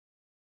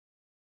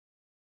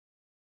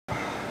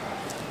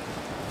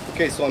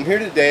Okay, so I'm here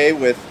today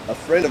with a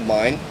friend of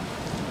mine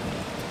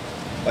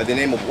by the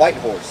name of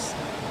Whitehorse.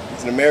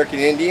 He's an American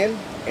Indian,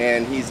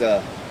 and he's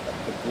a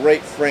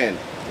great friend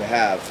to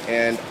have.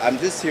 And I'm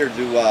just here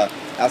to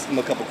ask him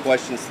a couple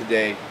questions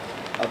today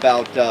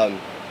about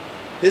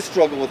his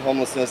struggle with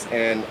homelessness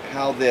and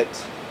how that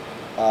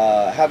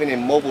having a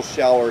mobile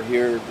shower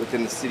here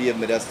within the city of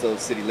Modesto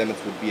city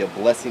limits would be a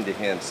blessing to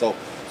him. So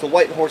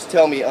Whitehorse,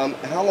 tell me,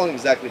 how long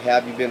exactly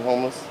have you been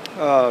homeless?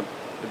 At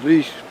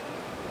least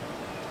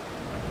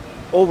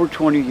over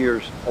 20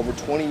 years. Over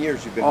 20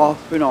 years you've been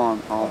off and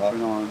on, off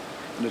and on.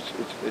 And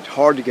it's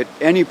hard to get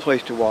any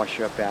place to wash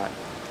up at.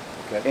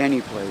 Okay.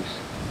 Any place,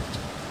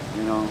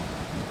 you know.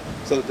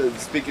 So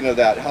speaking of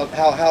that,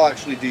 how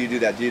actually do you do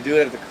that? Do you do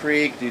it at the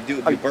creek? Do you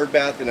do bird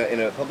bath in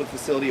a public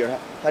facility, or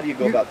how do you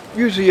go about?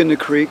 Usually in the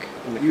creek.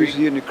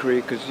 Usually in the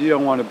creek, because you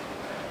don't want to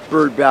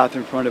bird bath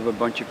in front of a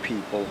bunch of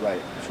people.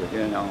 Right. Sure.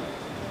 You know.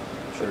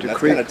 Sure. That's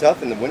kind of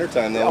tough in the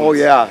wintertime, though. Oh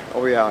yeah.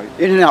 Oh yeah.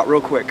 In and out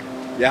real quick.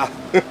 Yeah.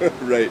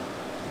 Right.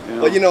 You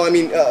know? But you know, I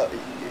mean,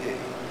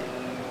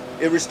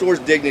 it restores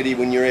dignity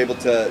when you're able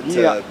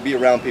to be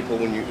around people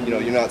when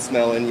you're not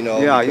smelling. You know.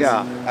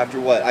 Yeah. After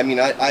what? I mean,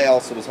 I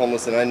also was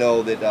homeless, and I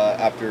know that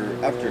after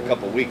a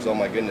couple of weeks, oh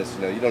my goodness,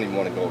 you don't even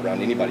want to go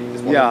around anybody. You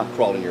just want to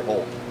crawl in your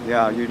hole.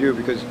 Yeah, you do,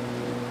 because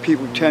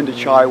people tend to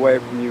shy away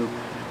from you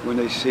when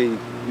they see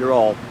you're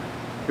all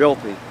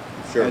filthy.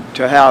 Sure. And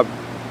to have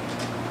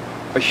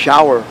a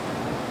shower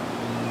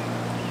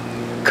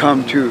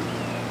come to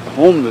the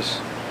homeless,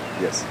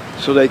 yes,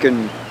 so they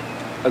can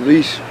at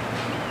least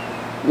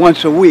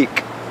once a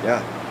week,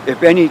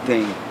 if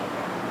anything,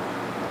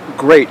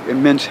 great,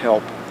 immense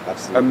help.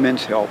 Absolutely.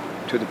 Immense help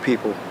to the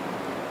people.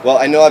 Well,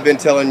 I know I've been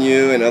telling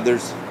you and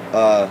others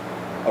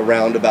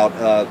around about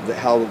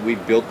how we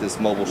built this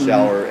mobile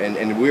shower,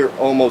 and we're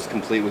almost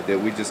complete with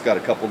it. We just got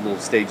a couple little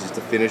stages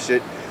to finish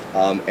it.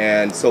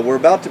 And so we're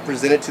about to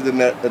present it to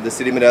the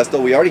city of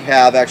Modesto. We already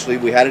have, actually.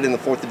 We had it in the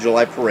 4th of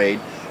July parade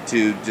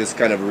to just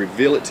kind of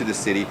reveal it to the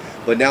city.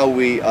 But now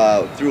we,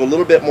 through a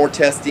little bit more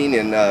testing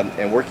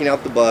and working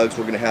out the bugs,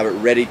 we're going to have it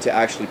ready to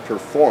actually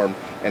perform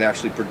and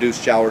actually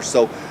produce showers.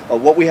 So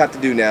what we have to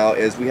do now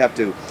is we have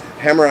to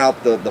hammer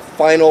out the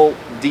final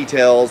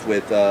details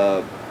with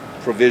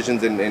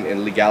provisions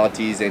and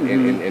legalities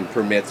and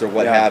permits or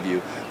what have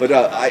you. But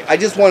I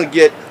just want to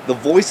get the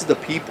voice of the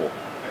people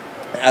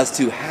as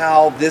to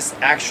how this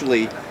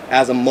actually,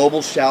 as a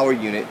mobile shower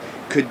unit,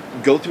 could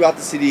go throughout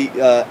the city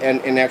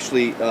and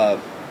actually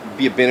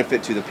be a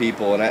benefit to the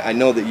people. And I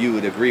know that you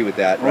would agree with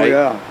that, right?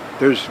 Oh yeah,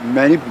 there's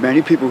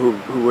many people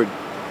who would,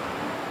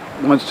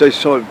 once they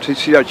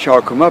see that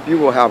shower come up, you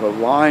will have a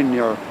line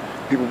there.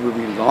 People will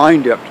be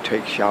lined up to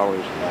take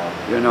showers,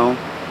 you know,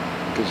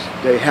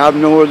 because they have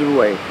no other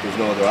way. There's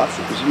no other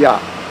options. Yeah,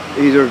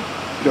 either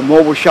the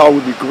mobile shower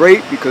would be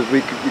great because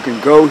you can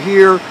go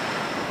here,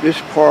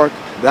 this park,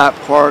 that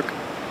park,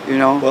 you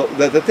know. Well,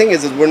 the thing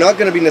is we're not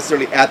going to be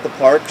necessarily at the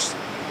parks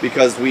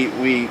because we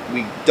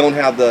don't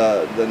have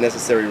the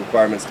necessary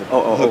requirements to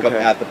hook up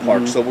at the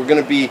park. So we're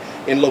going to be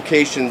in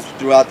locations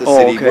throughout the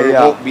city where it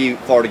won't be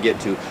far to get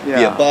to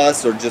via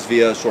bus or just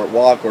via a short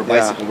walk or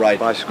bicycle ride.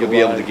 You'll be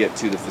able to get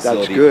to the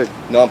facility. That's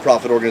good.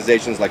 Non-profit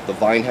organizations like the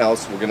Vine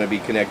House we're going to be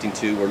connecting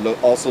to. We're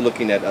also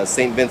looking at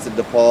St. Vincent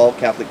de Paul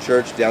Catholic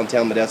Church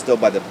downtown Modesto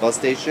by the bus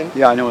station.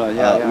 Yeah, I know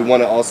that. We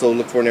want to also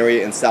look for an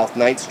area in South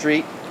 9th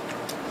Street.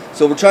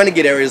 So we're trying to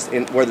get areas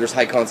where there's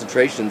high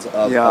concentrations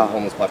of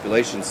homeless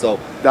population. So,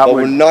 but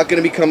we're not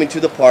going to be coming to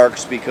the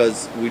parks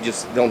because we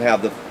just don't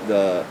have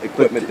the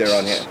equipment there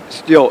on hand.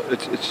 Still,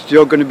 it's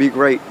still going to be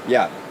great.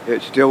 Yeah,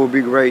 it still will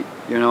be great.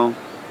 You know,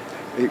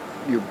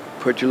 you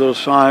put your little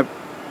sign up.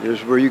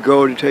 There's where you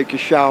go to take your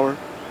shower.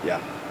 Yeah,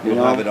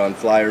 we'll have it on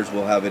flyers.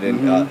 We'll have it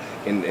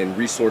in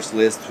resource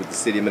lists with the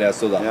city of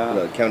Modesto,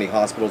 the county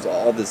hospitals,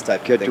 all this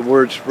type of thing. Get the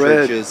word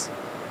spread. Churches,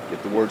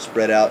 get the word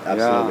spread out.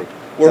 Absolutely. Yeah.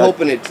 We're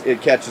hoping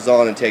it catches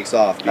on and takes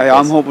off. Hey,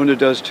 I'm hoping it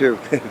does too.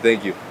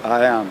 Thank you.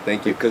 I am.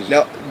 Thank you.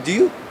 Now,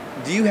 do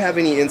you have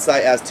any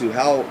insight as to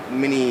how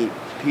many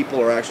people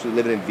are actually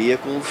living in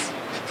vehicles?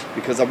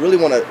 Because I really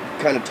want to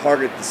kind of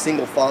target the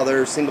single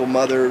father, single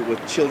mother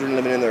with children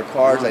living in their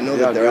cars. I know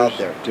that they're out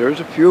there. There's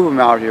a few of them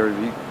out here.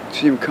 You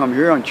see them come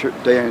here on church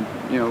day,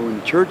 when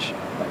the church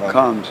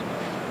comes.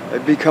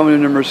 They'd be coming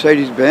in their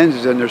Mercedes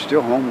Benzes and they're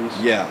still homeless.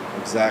 Yeah,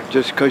 exactly.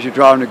 Just because you're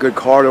driving a good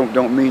car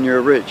don't mean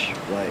you're rich.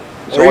 Right.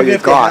 It's or all even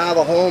if got. they have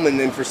a home and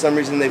then for some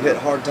reason they've hit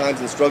hard times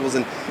and struggles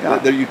and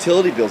their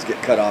utility bills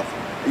get cut off.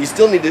 You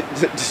still need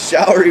to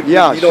shower if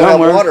you don't have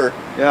water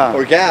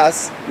or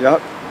gas.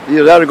 Yep.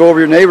 Either that or go over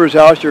your neighbor's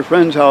house, your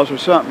friend's house or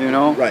something, you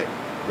know. Right.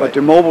 But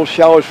the mobile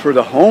showers for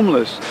the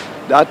homeless,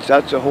 that's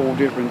a whole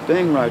different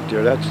thing right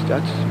there. That's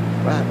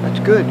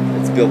good.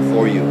 It's built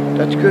for you.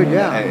 That's good,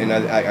 yeah. And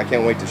I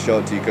can't wait to show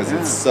it to you because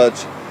it's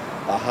such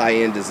a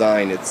high-end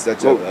design. It's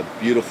such a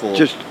beautiful.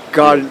 Just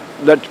gotta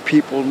let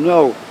people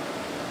know.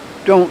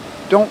 Don't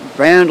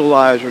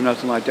vandalize or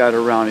nothing like that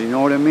around. You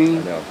know what I mean?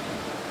 I know.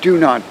 Do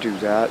not do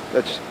that.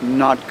 That's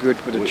not good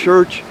for the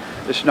church.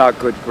 it's not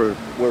good for.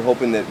 We're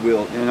hoping that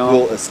we'll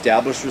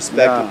establish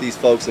respect with these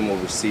folks, and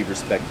we'll receive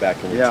respect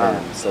back in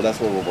return. So that's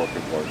what we're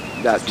working for.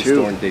 That just too.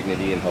 Restoring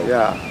dignity and hope.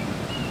 Yeah,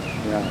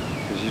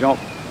 because you don't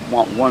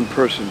want one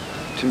person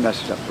to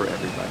mess it up for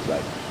everybody.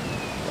 Right.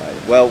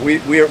 Well,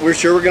 we're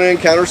sure we're going to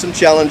encounter some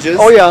challenges.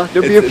 Oh yeah,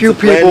 there'll be a few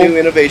people. Brand new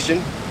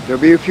innovation.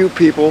 There'll be a few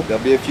people.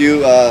 There'll be a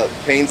few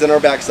pains in our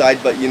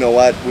backside, but you know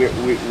what?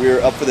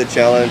 We're up for the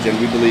challenge, and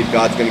we believe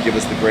God's going to give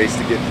us the grace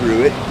to get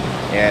through it,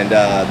 and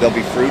there'll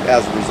be fruit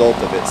as a result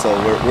of it. So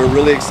we're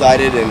really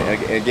excited, and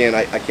again,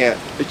 I can't.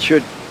 It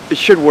should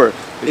work.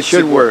 It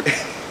should work.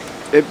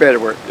 It better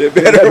work. It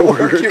better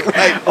work. You're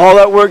right. All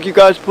that work you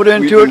guys put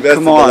into We've it.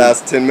 Come on. the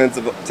last 10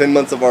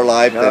 months of our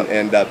life,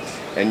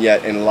 and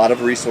yet a lot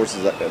of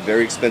resources. A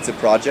very expensive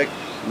project,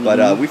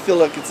 but we feel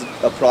like it's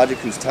a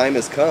project whose time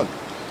has come.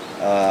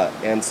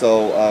 And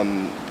so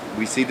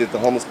we see that the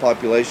homeless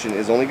population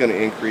is only going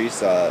to increase.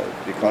 The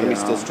economy is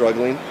still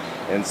struggling,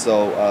 and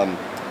so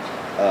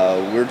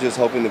we're just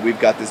hoping that we've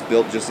got this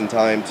built just in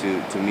time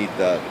to meet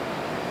the.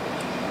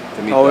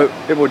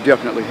 It will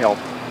definitely help.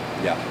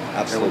 Yeah,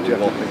 absolutely. It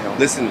will definitely help.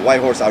 Listen,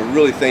 White Horse, I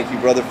really thank you,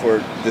 brother,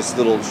 for this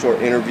little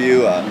short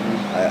interview.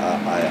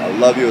 I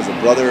love you as a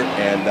brother,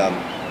 and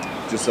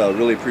just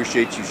really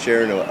appreciate you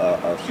sharing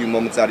a few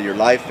moments out of your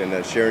life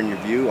and sharing your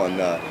view on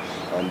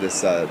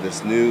this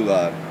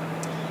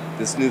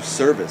new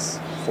service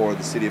for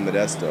the city of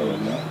Modesto.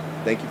 And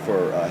thank you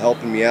for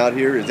helping me out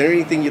here. Is there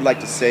anything you'd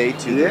like to say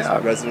to the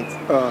residents?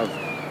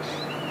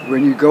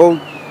 When you go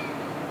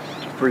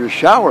for your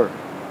shower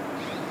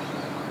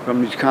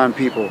from these kind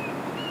people,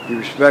 be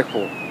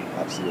respectful.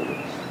 Absolutely.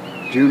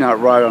 Do not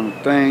ride on the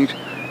things.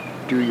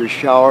 Do your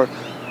shower,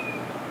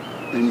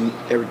 and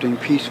everything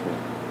peaceful.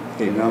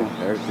 You know,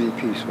 everything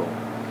peaceful.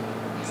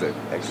 So,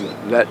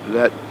 excellent. Let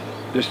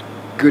this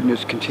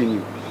goodness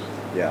continue.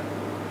 Yeah.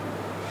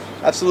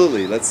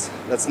 Absolutely. Let's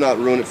not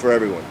ruin it for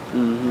everyone.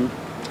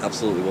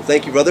 Absolutely. Well,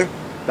 thank you, brother.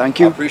 Thank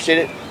you. I appreciate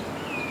it.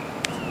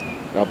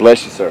 God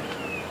bless you, sir.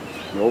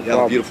 No problem. Have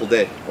a beautiful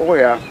day. Oh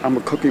yeah, I'm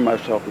cooking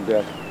myself to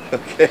death.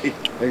 Okay.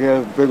 They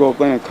got a big old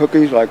thing of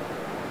cookies, like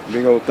a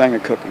big old thing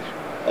of cookies.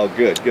 Oh,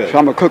 good, good. So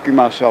I'm cooking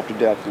myself to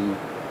death and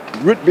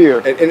root beer.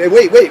 And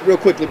wait, real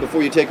quickly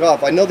before you take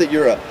off. I know that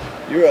you're a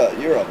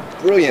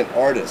brilliant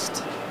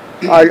artist.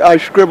 I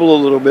scribble a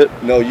little bit.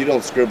 No, you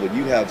don't scribble.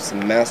 You have some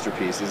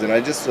masterpieces, and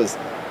I just was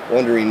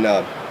wondering.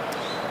 I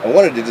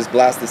wanted to just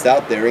blast this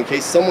out there in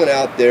case someone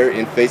out there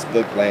in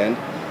Facebook land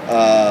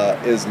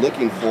is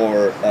looking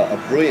for a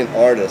brilliant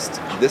artist.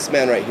 This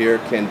man right here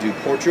can do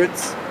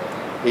portraits.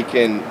 He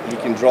can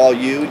draw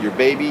you, your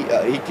baby.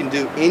 He can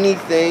do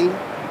anything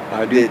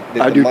that the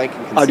mind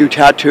can conceive. I do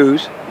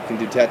tattoos. You can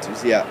do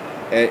tattoos, yeah.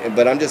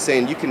 But I'm just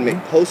saying you can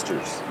make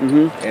posters,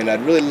 and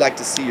I'd really like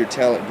to see your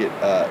talent get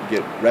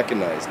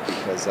recognized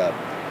because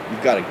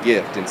you've got a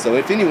gift. And so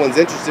if anyone's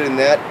interested in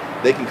that,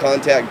 they can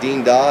contact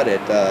Dean Dodd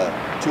at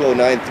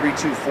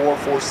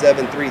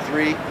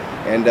 209-324-4733,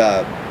 and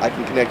I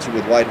can connect you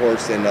with White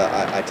Horse. And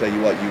I tell you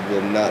what, you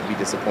will not be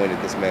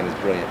disappointed. This man is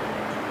brilliant.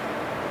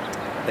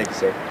 Thank you,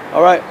 sir.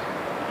 All right.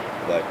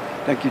 Bye.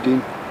 Thank you,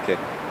 Dean. Okay.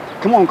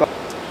 Come on,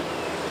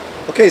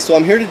 Okay, so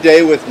I'm here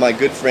today with my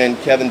good friend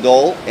Kevin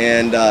Dole,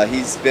 and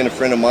he's been a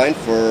friend of mine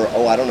for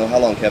I don't know how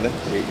long, Kevin.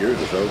 8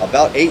 years or so.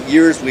 About 8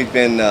 years we've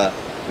been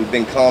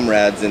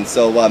comrades, and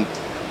so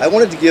I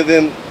wanted to give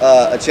him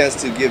a chance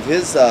to give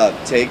his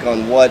take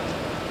on what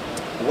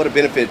a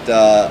benefit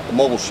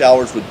mobile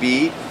showers would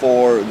be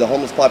for the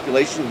homeless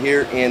population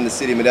here in the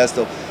city of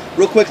Modesto.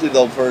 Real quickly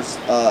though, first,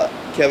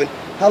 Kevin,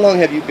 how long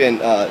have you been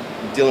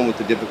dealing with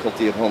the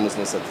difficulty of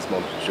homelessness at this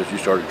moment? Since you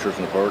started Church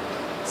in the Park.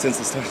 Since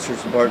the start of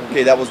Church in the Park.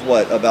 Okay, that was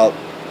what, about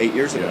 8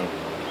 years ago?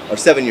 Or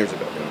 7 years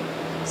ago?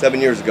 7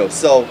 years ago.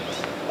 So,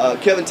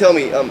 Kevin, tell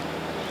me,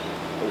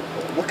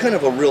 what kind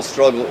of a real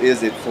struggle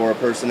is it for a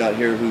person out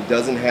here who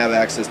doesn't have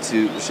access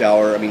to the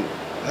shower? I mean,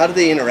 how do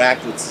they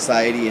interact with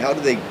society? How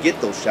do they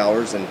get those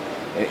showers, and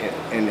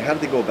how do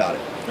they go about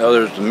it? Well,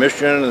 there's the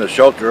mission and the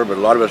shelter, but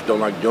a lot of us don't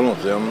like dealing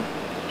with them.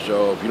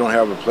 So if you don't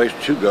have a place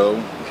to go,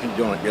 you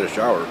don't get a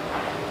shower.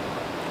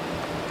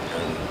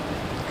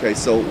 Okay,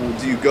 so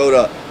do you go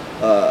to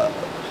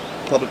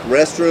public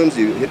restrooms?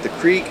 Do you hit the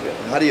creek?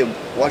 How do you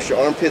wash your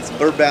armpits,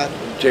 bird bath?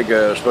 Take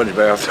a sponge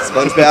bath.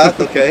 Sponge bath,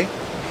 okay.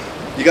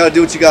 You got to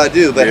do what you got to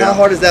do, but how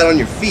hard is that on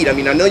your feet? I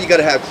mean, I know you got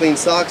to have clean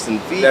socks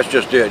and feet. That's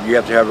just it. You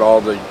have to have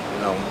all the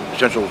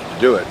essentials to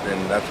do it,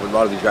 and that's what a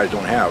lot of these guys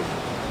don't have.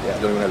 Yeah.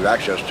 They don't even have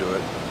access to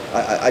it.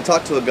 I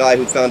talked to a guy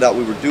who found out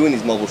we were doing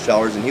these mobile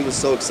showers, and he was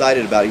so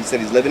excited about it. He said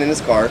he's living in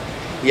his car.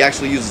 He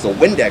actually uses a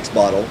Windex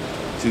bottle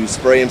to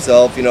spray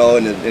himself, in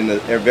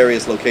the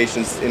various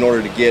locations in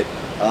order to get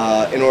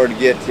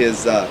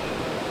his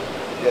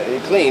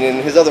clean.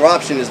 And his other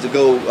option is to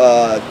go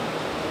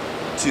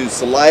to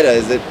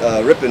Salida,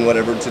 Ripon,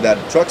 whatever, to that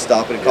truck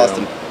stop, and it cost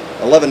him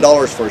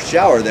 $11 for a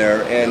shower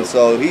there. And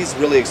so he's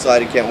really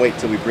excited. Can't wait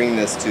till we bring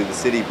this to the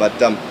city. But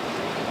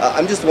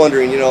I'm just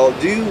wondering, do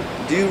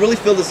you really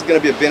feel this is going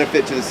to be a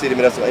benefit to the city of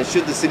Modesto, and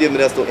should the city of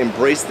Modesto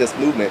embrace this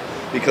movement?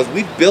 Because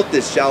we've built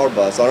this shower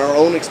bus on our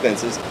own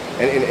expenses,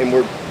 and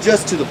we're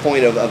just to the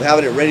point of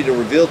having it ready to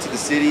reveal to the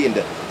city and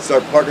to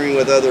start partnering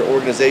with other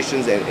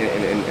organizations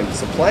and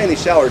supplying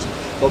these showers.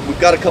 But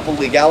we've got a couple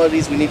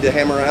legalities we need to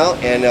hammer out,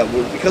 and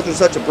because we're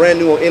such a brand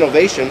new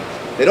innovation,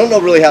 they don't know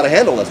really how to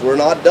handle us. We're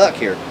an odd duck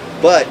here.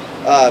 But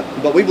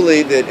we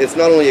believe that it's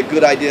not only a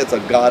good idea, it's a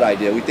God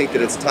idea. We think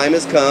that its time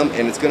has come,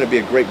 and it's going to be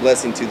a great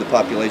blessing to the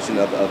population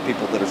of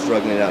people that are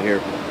struggling out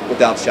here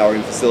without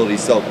showering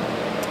facilities. So,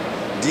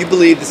 do you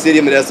believe the city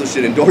of Modesto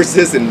should endorse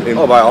this?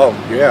 Oh, by all,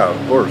 yeah,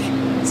 of course.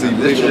 So you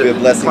believe it'll be a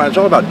blessing? It's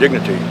all about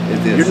dignity.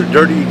 You're just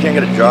dirty, you can't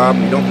get a job,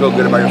 you don't feel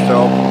good about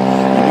yourself,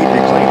 you need to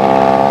be clean.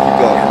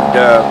 Keep going.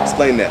 And,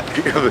 explain that.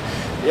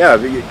 Yeah,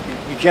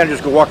 you can't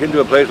just go walk into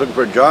a place looking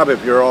for a job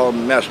if you're all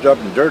messed up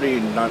and dirty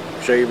and not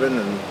shaven.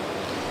 And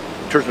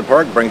Church in the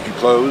Park brings you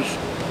clothes.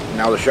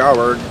 Now the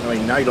shower, I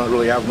mean, now you don't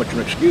really have much of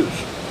an excuse.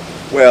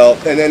 Well,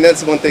 and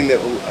that's one thing that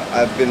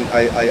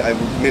I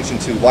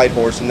mentioned to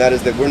Whitehorse, and that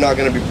is that we're not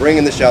going to be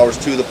bringing the showers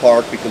to the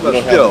park because we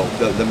don't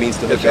have the means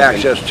to hook up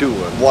access to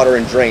water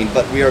and drain.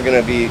 But we are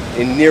going to be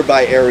in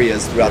nearby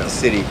areas throughout the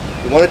city.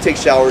 We want to take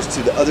showers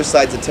to the other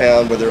sides of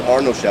town where there are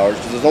no showers,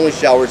 because there's only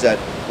showers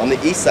on the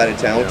east side of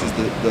town, which is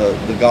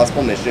the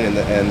Gospel Mission and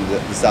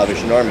the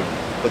Salvation Army.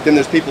 But then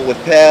there's people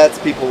with pets,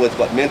 people with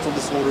mental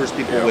disorders,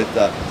 people with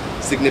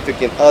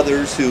significant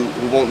others who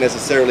won't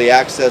necessarily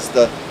access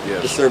the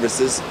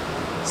services.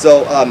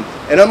 So,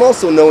 and I'm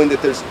also knowing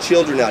that there's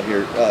children out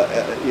here,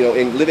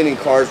 living in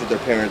cars with their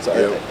parents,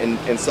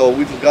 and so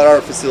we've got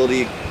our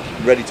facility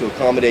ready to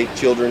accommodate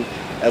children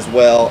as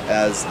well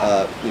as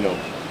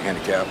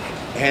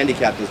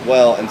handicapped as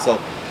well. And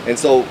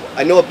so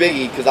I know a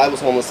biggie, because I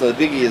was homeless. So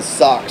the biggie is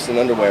socks and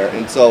underwear,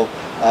 and so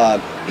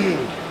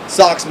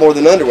socks more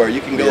than underwear.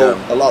 You can go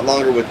a lot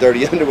longer with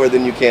dirty underwear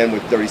than you can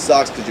with dirty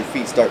socks, because your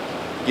feet start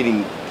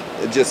getting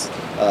just.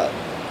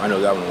 I know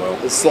that one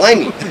well.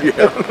 Slimy.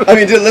 I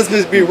mean, let's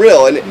just be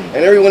real. And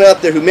everyone out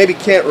there who maybe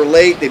can't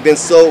relate, they've been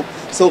so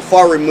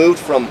far removed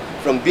from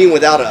being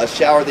without a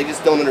shower, they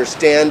just don't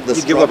understand the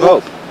struggle. You give up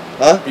hope.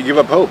 Huh? You give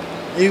up hope.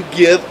 You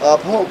give up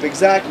hope,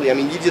 exactly. I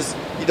mean,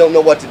 you don't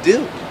know what to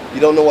do. You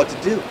don't know what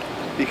to do.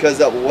 Because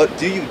what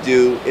do you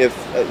do if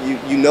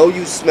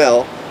you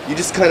smell, you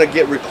just kind of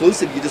get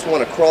reclusive, you just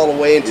want to crawl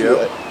away into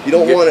it. You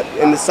don't want to,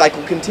 and the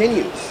cycle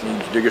continues. You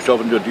dig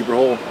yourself into a deeper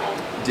hole.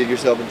 Dig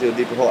yourself into a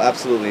deeper hole,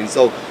 absolutely. And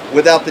so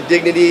without the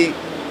dignity,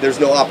 there's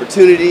no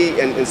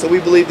opportunity, and so we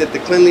believe that the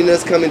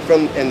cleanliness coming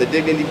from and the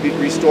dignity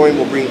restoring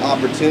will bring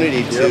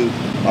opportunity to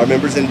our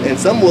members, and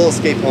some will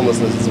escape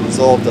homelessness as a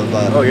result of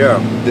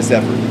this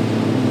effort.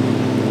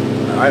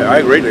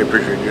 I greatly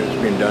appreciate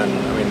it's being done.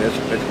 I mean,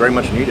 it's very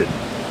much needed.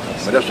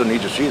 Modesto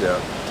needs to see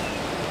that.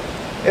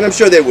 And I'm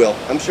sure they will.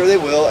 I'm sure they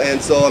will.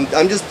 And so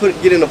I'm just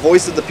getting a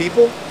voice of the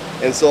people.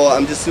 And so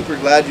I'm just super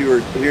glad you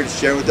were here to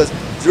share with us.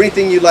 Is there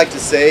anything you'd like to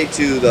say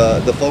to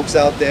the folks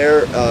out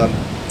there?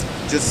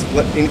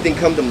 Anything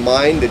come to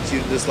mind that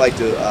you'd just like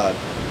to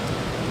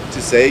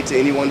say to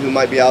anyone who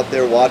might be out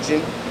there watching?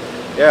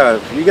 Yeah,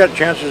 if you got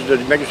chances to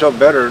make yourself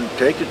better,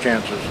 take the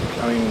chances.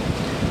 I mean,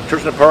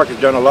 Church in the Park has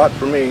done a lot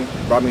for me.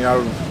 Brought me out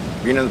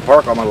of being in the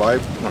park all my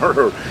life,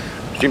 or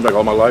seems like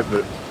all my life,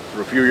 but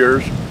for a few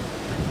years,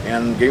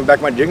 and gave me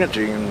back my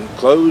dignity and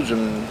clothes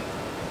and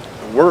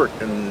work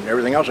and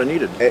everything else I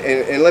needed.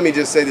 And let me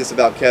just say this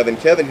about Kevin.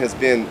 Kevin has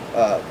been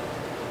a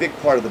big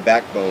part of the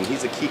backbone.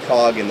 He's a key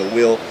cog in the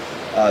wheel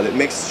that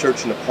makes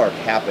Church in the Park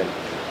happen.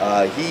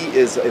 He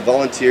is a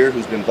volunteer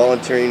who's been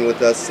volunteering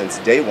with us since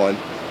day one.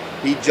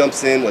 He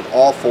jumps in with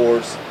all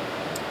fours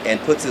and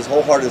puts his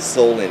whole heart and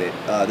soul in it.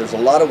 There's a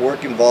lot of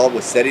work involved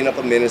with setting up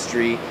a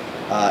ministry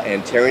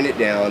and tearing it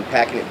down,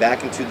 packing it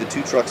back into the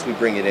 2 trucks we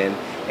bring it in,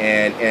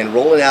 and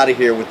rolling out of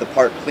here with the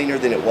park cleaner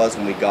than it was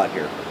when we got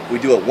here. We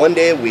do it 1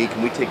 day a week,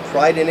 and we take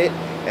pride in it,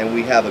 and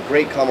we have a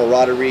great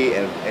camaraderie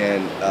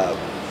and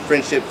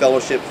friendship,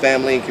 fellowship,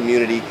 family, and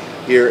community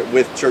here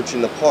with Church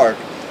in the Park.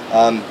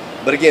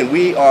 But again,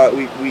 we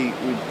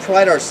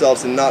pride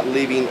ourselves in not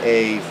leaving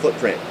a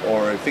footprint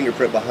or a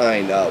fingerprint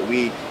behind.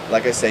 We,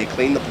 like I say,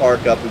 clean the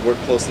park up. We work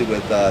closely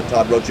with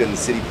Todd Rocha and the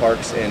city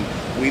parks, and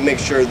we make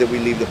sure that we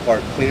leave the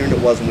park cleaner than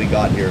it was when we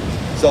got here.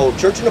 So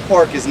Church in the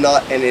Park is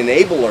not an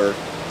enabler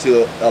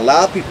to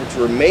allow people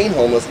to remain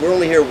homeless. We're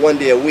only here 1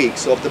 day a week.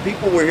 So if the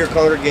people were here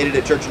congregated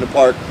at Church in the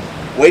Park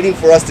waiting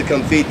for us to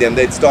come feed them,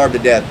 they'd starve to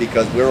death,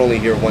 because we're only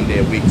here 1 day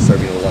a week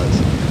serving a lunch.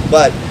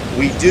 But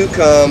we do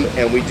come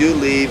and we do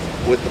leave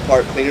with the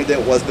park cleaner than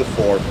it was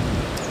before.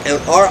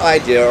 And our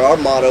idea, our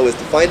motto, is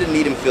to find a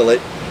need and fill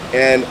it.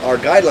 And our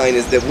guideline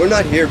is that we're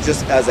not here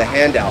just as a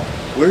handout.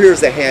 We're here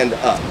as a hand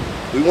up.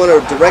 We want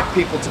to direct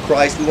people to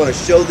Christ. We want to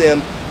show them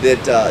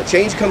that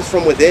change comes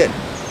from within.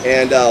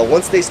 And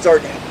once they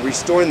start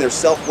restoring their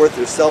self-worth,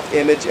 their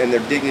self-image, and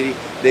their dignity,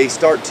 they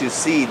start to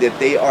see that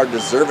they are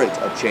deserving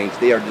of change.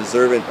 They are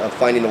deserving of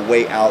finding a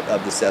way out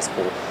of the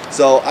cesspool.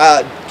 So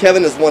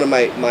Kevin is one of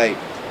my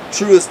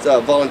truest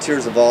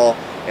volunteers of all.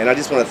 And I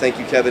just want to thank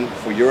you, Kevin,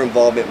 for your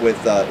involvement with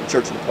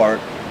Church in the Park.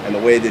 and the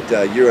way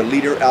that you're a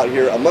leader out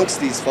here amongst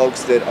these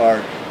folks that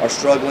are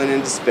struggling in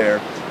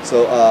despair.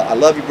 So I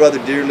love you, brother,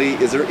 dearly.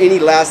 Is there any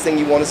last thing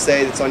you want to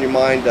say that's on your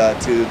mind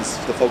to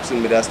the folks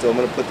in Modesto? I'm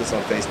going to put this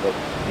on Facebook.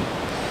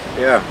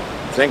 Yeah,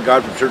 thank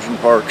God for Church and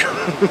Park.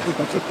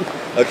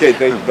 Okay,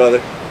 thank you,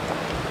 brother.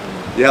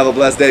 You have a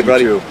blessed day,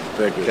 buddy. You too.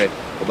 Thank you. Okay,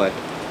 bye-bye.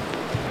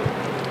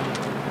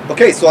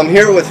 Okay, so I'm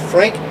here with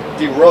Frank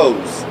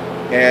DeRose,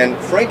 and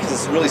Frank is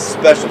this really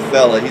special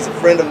fella. He's a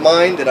friend of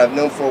mine that I've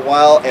known for a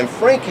while, and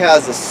Frank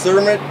has a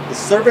servant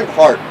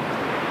heart.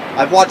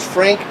 I've watched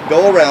Frank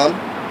go around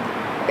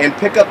and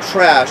pick up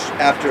trash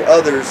after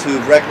others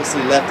who've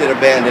recklessly left it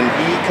abandoned.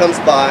 He comes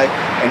by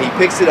and he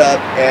picks it up,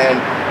 and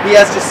he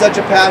has just such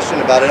a passion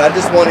about it. I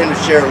just want him to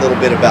share a little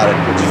bit about it.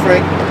 Would you,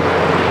 Frank?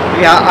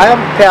 Yeah, I have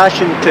a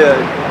passion to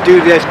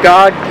do this.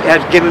 God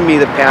has given me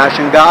the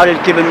passion. God has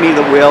given me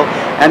the will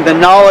and the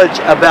knowledge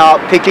about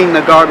picking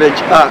the garbage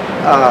up.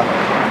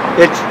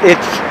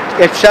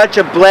 It's such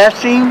a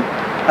blessing,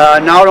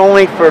 not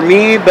only for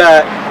me,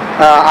 but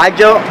I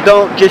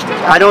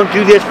don't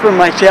do this for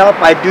myself.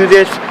 I do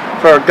this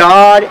for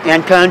God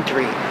and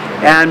country,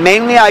 and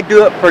mainly I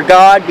do it for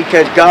God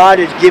because God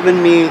has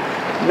given me.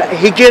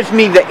 He gives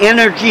me the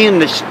energy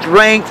and the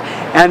strength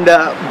and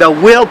the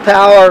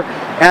willpower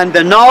and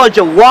the knowledge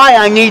of why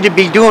I need to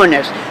be doing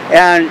this.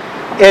 And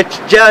it's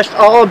just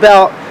all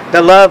about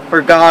the love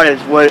for God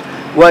is what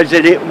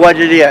it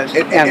is.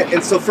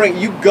 And so, Frank,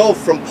 you go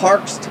from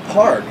parks to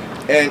park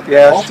and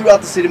yes, all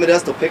throughout the city of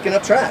Modesto picking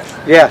up trash.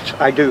 Yes,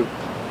 I do.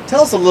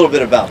 Tell us a little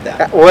bit about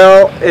that.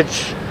 Well,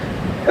 it's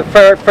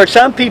for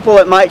some people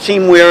it might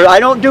seem weird. I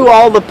don't do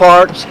all the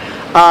parks.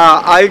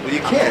 Well, you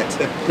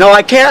can't. No,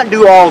 I can't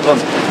do all of them.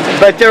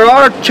 But there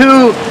are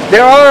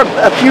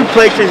a few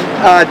places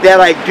that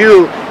I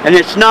do, and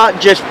it's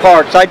not just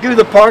parks. I do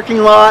the parking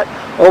lot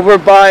over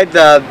by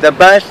the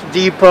bus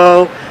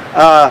depot.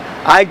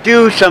 I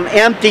do some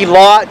empty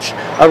lots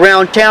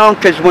around town,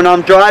 because when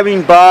I'm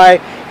driving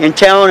by in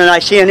town and I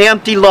see an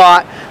empty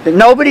lot that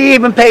nobody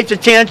even pays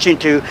attention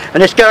to,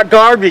 and it's got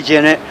garbage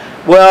in it,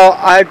 well,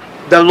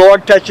 the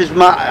Lord touches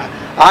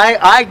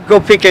I go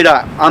pick it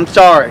up. I'm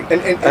sorry.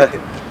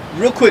 And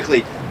real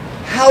quickly,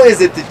 how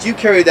is it that you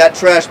carry that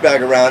trash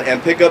bag around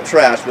and pick up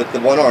trash with the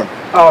one arm?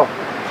 Oh,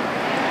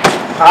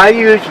 I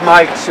use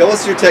my. Show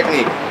us your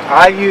technique.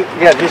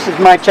 Yeah, this is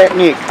my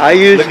technique.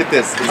 Look at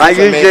this.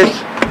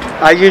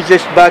 I use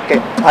this bucket.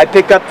 I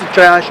pick up the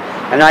trash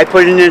and I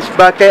put it in this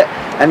bucket,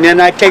 and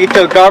then I take it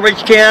to a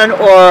garbage can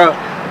or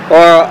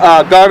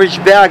a garbage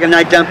bag, and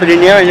I dump it in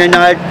there, and then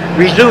I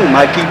resume.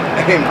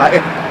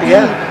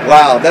 Yeah.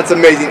 Wow, that's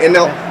amazing. And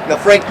now,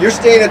 Frank, you're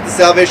staying at the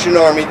Salvation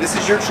Army. This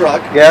is your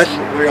truck. Yes. This is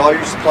where all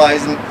your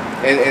supplies and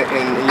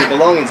your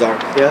belongings are.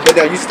 Yes. But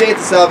now you stay at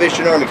the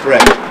Salvation Army,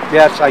 correct?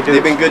 Yes, I do.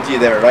 They've been good to you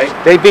there, right?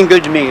 They've been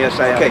good to me. Yes,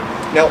 I have. Okay.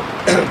 Now,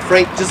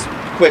 Frank, just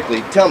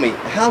quickly, tell me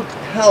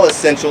how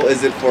essential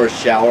is it for a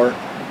shower,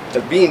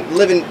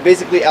 living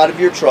basically out of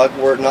your truck,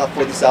 were it not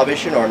for the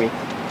Salvation Army?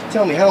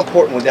 Tell me, how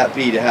important would that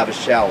be to have a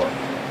shower?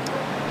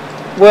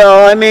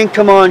 Well, I mean,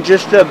 come on,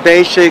 just a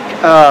basic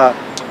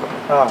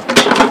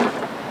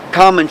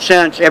common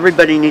sense.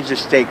 Everybody needs to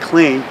stay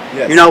clean.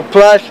 Yes. You know,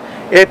 plus,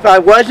 if I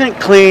wasn't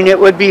clean, it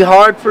would be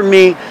hard for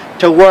me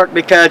to work,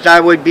 because I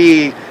would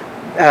be,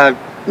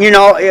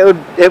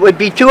 it would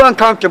be too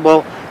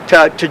uncomfortable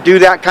to do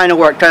that kind of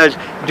work, because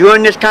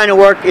doing this kind of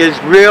work is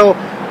real,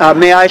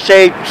 may I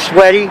say,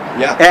 sweaty,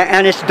 yeah,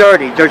 and it's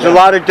dirty. There's a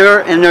lot of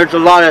dirt and there's a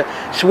lot of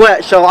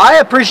sweat. So I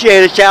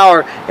appreciate a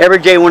shower every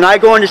day. When I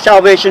go into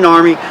Salvation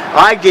Army,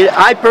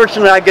 I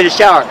personally get a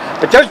shower.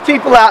 But there's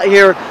people out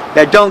here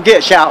that don't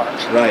get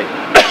showers. Right.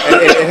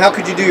 And how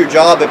could you do your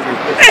job if you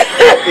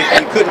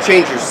couldn't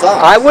change your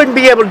socks? I wouldn't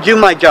be able to do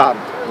my job.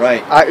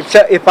 Right.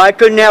 So if I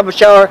couldn't have a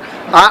shower,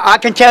 I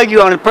can tell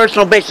you on a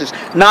personal basis,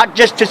 not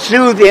just to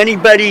soothe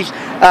anybody's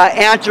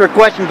answer a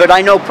question, but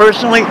I know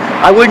personally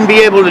I wouldn't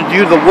be able to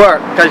do the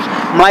work, because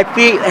my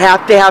feet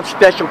have to have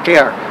special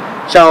care.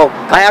 So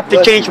I have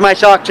to change my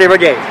socks every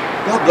day.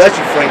 God bless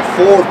you, Frank,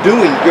 for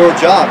doing your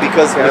job,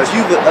 because what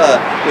you've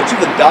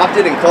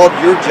adopted and called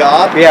your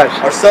job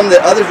are some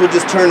that others would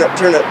just turn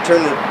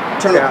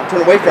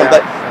away from.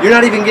 But you're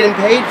not even getting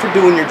paid for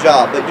doing your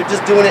job, but you're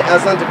just doing it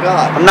as unto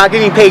God. I'm not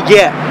getting paid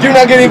yet. You're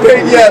not getting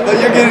paid yet, but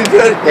you're getting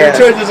paid. Your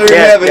treasures are in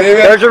heaven.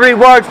 Amen. There's a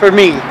reward for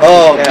me.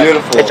 Oh,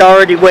 beautiful. It's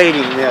already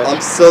waiting. Yes.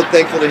 I'm so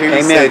thankful to hear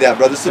you say that,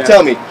 brother. So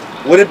tell me,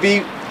 would it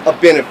be a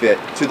benefit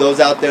to those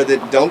out there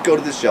that don't go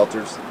to the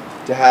shelters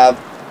to have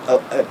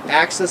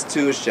access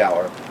to a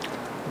shower?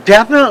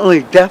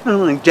 Definitely,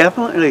 definitely,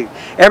 definitely.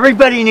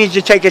 Everybody needs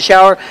to take a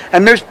shower,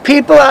 and there's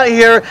people out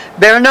here,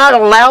 they're not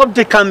allowed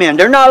to come in.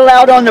 They're not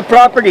allowed on the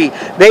property.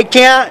 They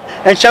can't,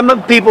 and some of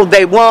the people,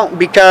 they won't,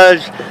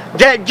 because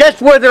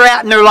just where they're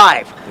at in their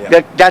life.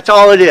 Yeah. That's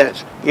all it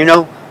is, you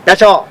know?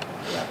 That's all.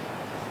 Yeah.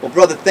 Well,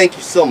 brother, thank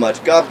you so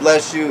much. God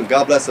bless you, and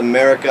God bless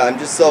America.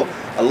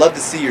 I love to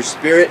see your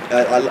spirit.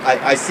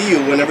 I see you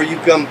whenever you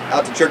come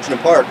out to church in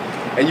the park,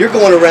 and you're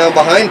going around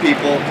behind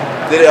people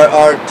that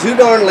are too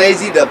darn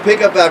lazy to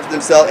pick up after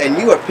themselves, and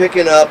you are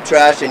picking up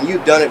trash, and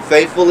you've done it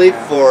faithfully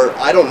for,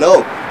 I don't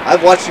know,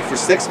 I've watched you for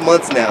 6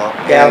 months now,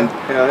 Yeah, and,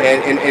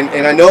 yeah.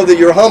 and I know that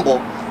you're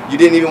humble. You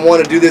didn't even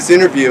want to do this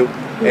interview,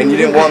 and you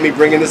didn't want me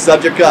bringing the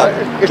subject up.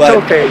 It's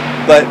okay.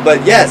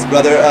 But yes,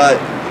 brother,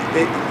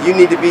 you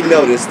need to be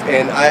noticed,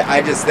 and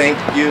I just thank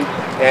you.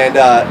 And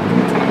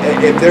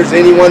if there's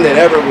anyone that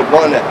ever would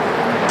want to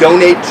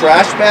donate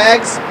trash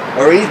bags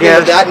or anything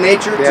of that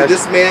nature to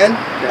this man,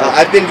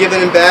 I've been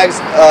giving him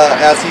bags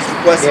as he's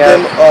requested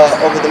them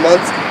over the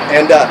months,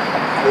 and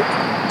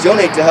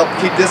donate to help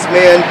keep this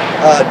man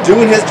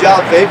doing his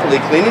job faithfully,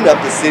 cleaning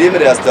up the city of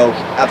Modesto,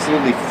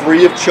 absolutely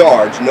free of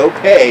charge, no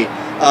pay.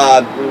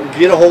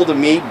 Get a hold of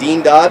me,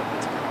 Dean Dodd,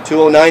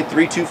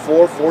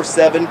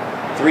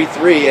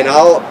 209-324-4733, and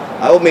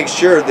I will make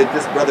sure that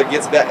this brother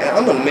gets back.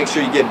 I'm going to make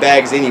sure you get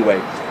bags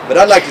anyway. But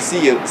I'd like to see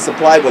you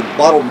supplied with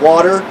bottled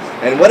water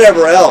and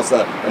whatever else,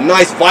 a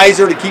nice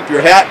visor to keep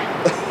your hat,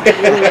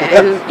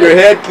 your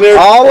head clear.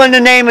 All in the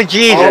name of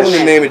Jesus. All in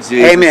the name of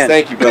Jesus. Amen.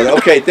 Thank you, brother.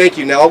 Okay, thank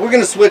you. Now we're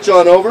going to switch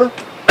on over,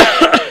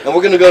 and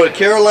we're going to go to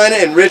Carolina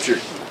and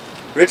Richard.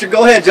 Richard,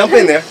 go ahead, jump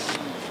in there.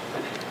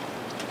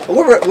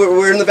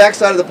 We're in the back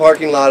side of the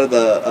parking lot of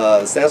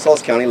the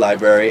Stanislaus County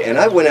Library, and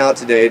I went out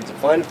today to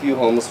find a few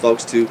homeless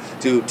folks to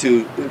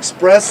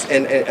express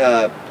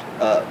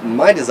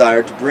my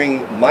desire to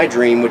bring my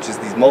dream, which is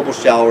these mobile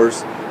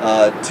showers,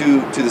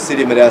 to the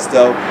city of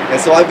Modesto.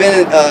 And so I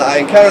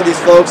encountered these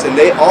folks, and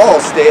they all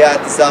stay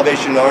at the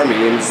Salvation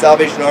Army, and the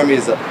Salvation Army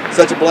is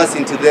such a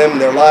blessing to them and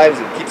their lives.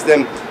 It keeps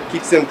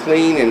them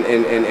clean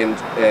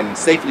and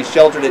safely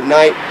sheltered at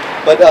night.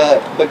 But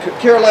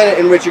Carolina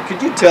and Richard,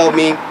 could you tell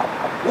me,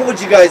 what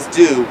would you guys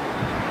do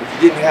if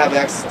you didn't have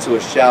access to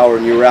a shower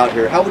and you were out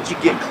here? How would you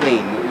get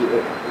clean?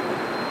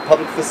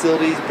 Public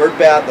facilities, bird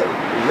bath, a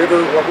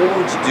river, what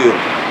would you do,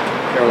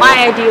 Carolina?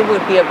 My idea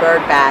would be a bird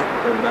bath.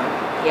 Bird bath?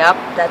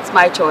 Yep, that's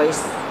my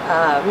choice.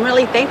 I'm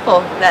really thankful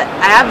that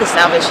I have the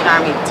Salvation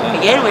Army to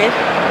begin with,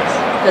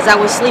 because I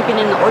was sleeping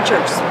in the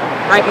orchards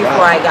right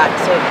before I got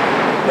to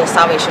the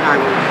Salvation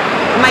Army.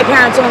 And my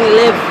parents only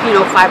live, 5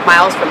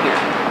 miles from here.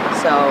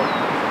 So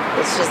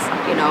it's just,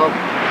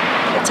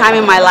 a time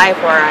in my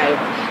life where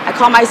I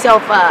call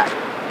myself,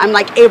 I'm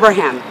like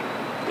Abraham.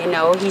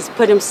 He's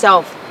put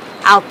himself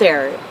out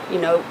there,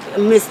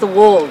 amidst the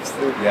wolves,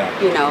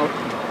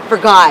 for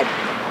God.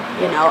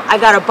 I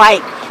got a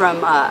bike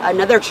from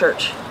another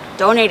church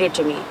donated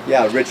to me.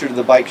 Yeah, Richard,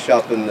 the bike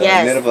shop in the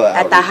Nineveh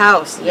at the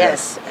house,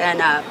 yes.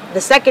 And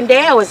the second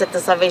day I was at the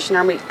Salvation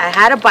Army, I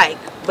had a bike,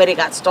 but it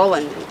got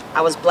stolen.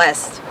 I was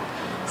blessed.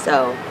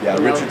 So yeah,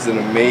 Richard's an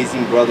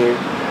amazing brother,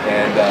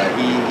 and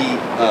he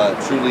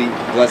truly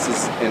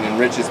blesses and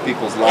enriches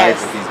people's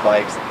lives with these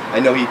bikes. I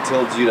know he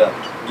told you to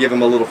give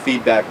him a little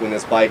feedback when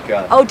this bike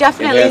oh,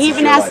 definitely. He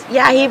even asked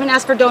life. he even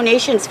asked for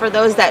donations for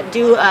those that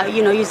do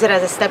use it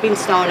as a stepping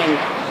stone and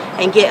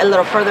get a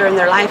little further in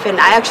their life, and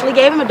I actually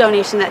gave him a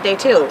donation that day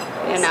too.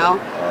 Awesome.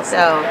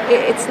 So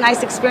it's a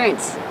nice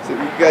experience. So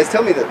you guys,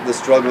 tell me the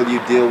struggle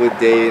you deal with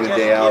day in and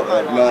day out,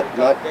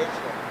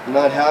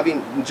 not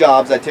having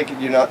jobs. I take it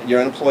you're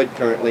unemployed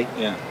currently.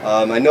 Yeah.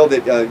 I know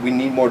that we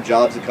need more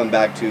jobs to come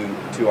back to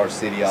our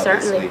city,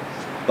 obviously. Certainly.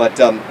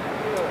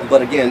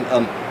 But again,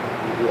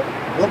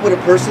 what would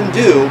a person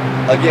do?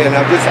 Again,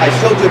 I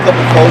showed you a couple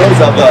photos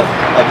of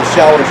the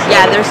shower.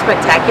 Yeah, they're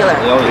spectacular.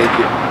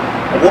 Thank you.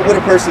 What would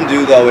a person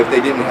do though if they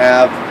didn't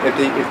have, if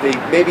they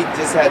maybe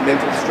just had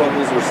mental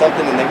struggles or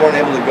something and they weren't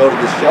able to go to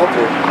the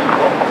shelter?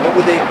 What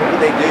would they do?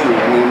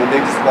 I mean, would they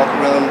just walk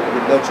around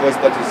with no choice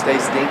but to stay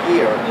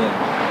stinky, or?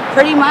 Yeah.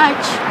 Pretty much,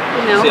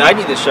 See, I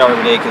need the shower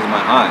every day because of my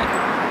eye.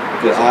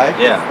 Your eye?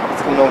 Yeah.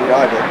 What's going on with your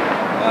eye, bro?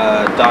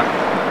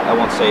 I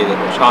won't say that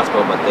which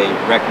hospital, but they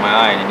wrecked my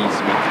eye and it needs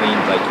to be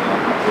cleaned,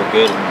 real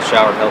good, and the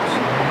shower helps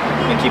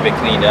and keep it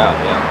cleaned out.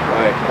 Yeah.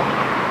 Right.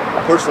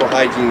 Personal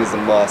hygiene is a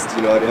must.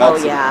 It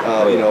helps. Oh, yeah.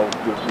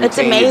 It's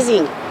retain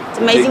amazing. It's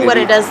amazing what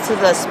it does to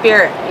the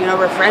spirit.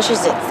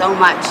 Refreshes it so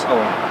much.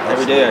 Oh,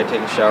 every day I take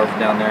a shower from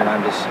down there, and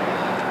I'm just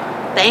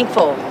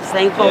thankful.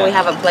 We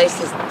have a place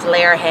to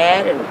lay our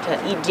head and to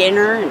eat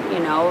dinner,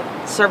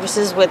 and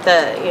services with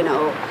the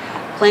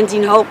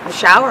cleansing hope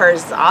shower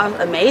is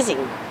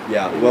amazing.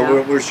 Yeah,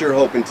 well, we're sure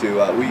hoping to.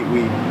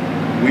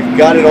 We've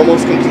got it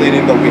almost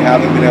completed, but we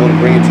haven't been able to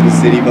bring it to the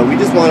city. But we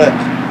just want to.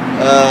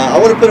 I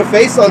want to put a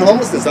face on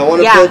homelessness. I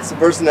want to put some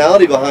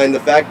personality behind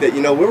the fact that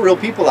we're real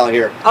people out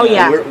here. Oh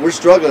yeah. We're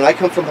struggling. I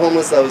come from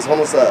homeless. I was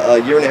homeless a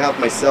year and a half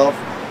myself,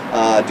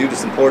 due to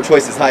some poor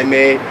choices I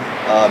made,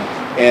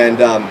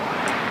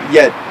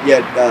 Yet,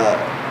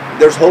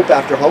 there's hope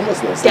after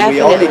homelessness, and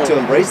we all need to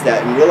embrace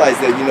that and realize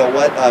that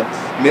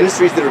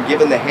ministries that are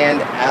given the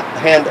hand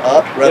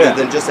up rather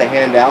than just a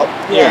hand out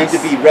need to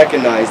be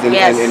recognized and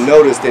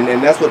noticed, and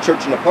that's what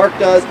Church in the Park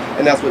does,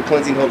 and that's what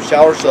Cleansing Hope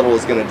Shower Shuttle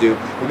is going to do.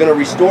 We're going to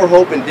restore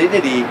hope and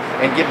dignity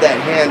and give that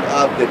hand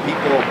up that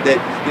people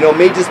that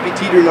may just be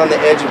teetering on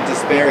the edge of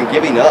despair and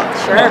giving up.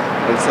 Sure.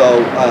 And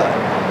so.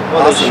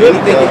 Awesome.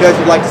 Anything you guys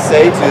would like to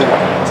say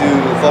to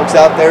folks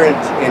out there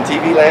in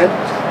TV land?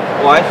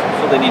 Well, I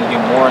feel they need to do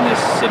more in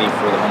this city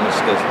for the homeless,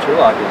 because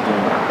Turlock is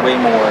doing way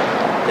more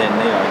than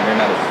they are. They're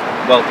not as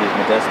wealthy as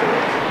Modesto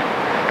is.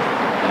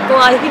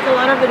 Well, I think a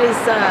lot of it is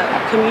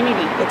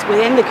community. It's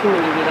within the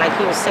community, like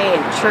he was saying,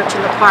 church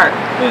in the park,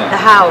 the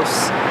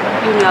house,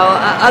 you know,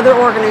 other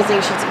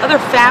organizations, other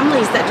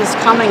families that just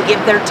come and give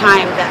their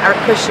time that are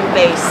Christian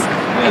based.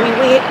 I mean,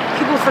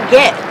 people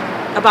forget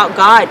about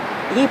God.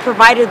 He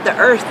provided the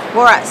earth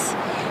for us,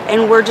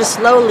 and we're just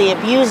slowly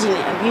abusing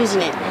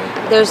it.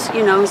 There's,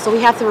 you know, so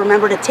we have to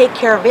remember to take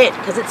care of it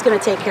because it's going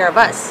to take care of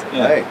us.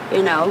 Right.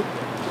 You know.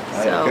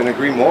 I couldn't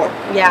agree more.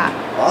 Yeah.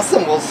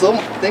 Awesome. Well,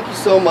 thank you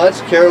so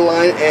much,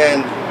 Carolina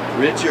and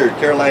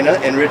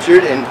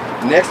Richard.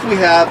 And next we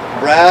have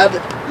Brad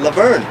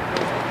Laverne.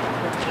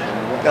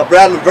 Now,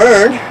 Brad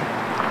Laverne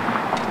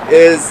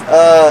is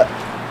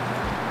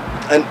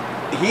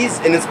he's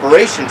an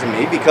inspiration to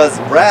me because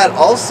Brad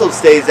also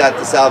stays at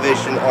the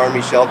Salvation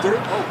Army shelter,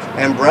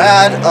 and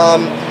Brad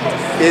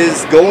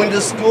is going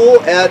to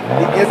school at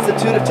the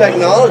Institute of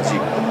Technology,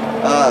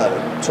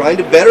 trying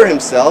to better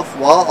himself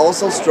while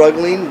also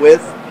struggling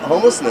with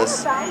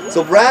homelessness.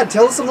 So Brad,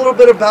 tell us a little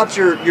bit about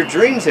your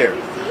dreams here.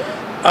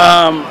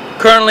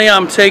 Currently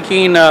I'm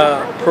taking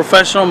a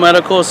professional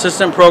medical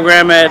assistant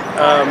program at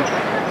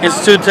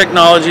Institute of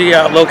Technology,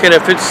 located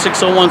at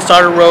 5601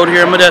 Starter Road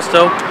here in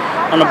Modesto,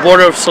 on the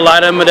border of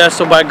Salida and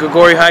Modesto by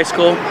Grigori High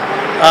School.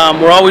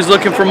 We're always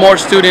looking for more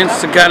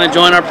students to kind of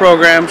join our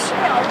programs.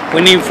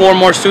 We need 4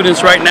 more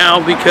students right now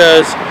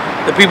because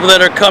the people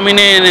that are coming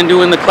in and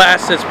doing the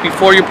class that's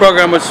before your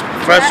program was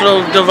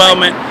professional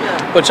development,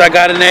 which I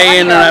got an A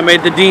in and I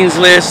made the dean's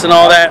list and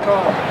all that.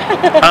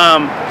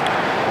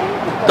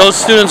 Those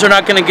students are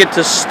not going to get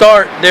to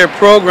start their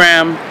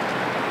program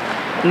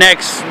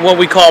next, what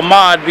we call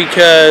mod,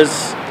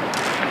 because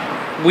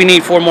we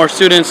need 4 more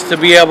students to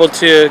be able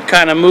to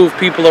kind of move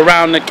people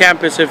around the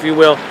campus, if you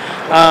will.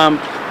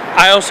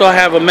 I also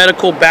have a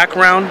medical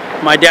background.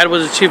 My dad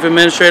was the chief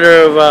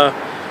administrator of a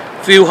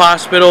few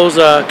hospitals,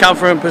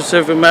 California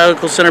Pacific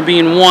Medical Center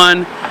being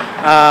one,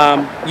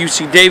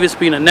 UC Davis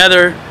being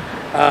another,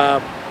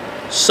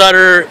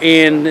 Sutter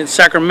in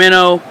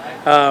Sacramento.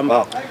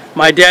 Wow.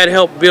 My dad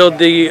helped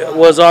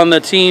was on the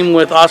team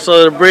with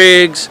Osceola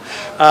Briggs,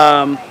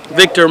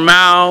 Victor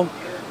Mao,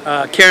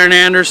 Karen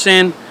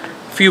Anderson,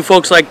 a few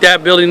folks like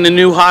that, building the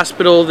new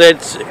hospital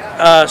that's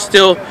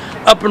still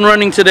up and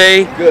running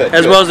today,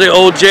 as well as the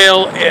old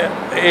jail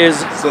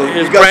is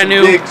brand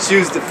new big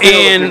shoes to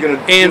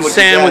fill in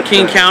San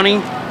Joaquin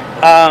County.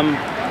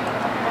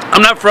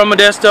 I'm not from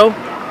Modesto.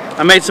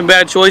 I made some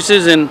bad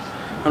choices, and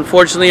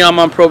unfortunately I'm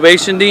on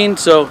probation, Dean,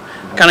 so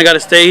kind of got to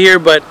stay here,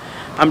 but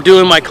I'm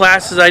doing my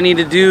classes I need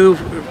to do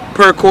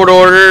per court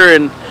order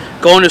and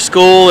going to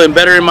school and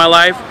bettering my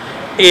life.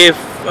 If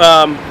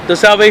the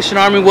Salvation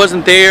Army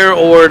wasn't there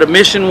or the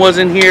mission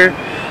wasn't here,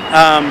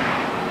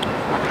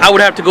 I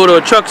would have to go to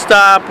a truck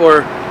stop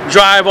or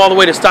drive all the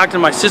way to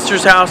Stockton, my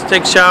sister's house,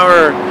 take a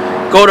shower,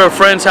 or go to a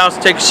friend's house,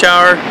 take a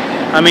shower.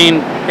 I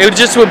mean, it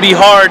just would be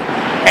hard.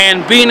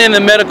 And being in the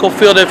medical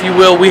field, if you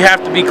will, we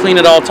have to be clean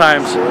at all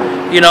times.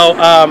 You know,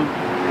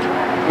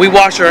 we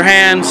wash our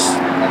hands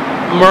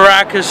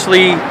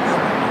miraculously.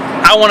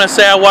 I want to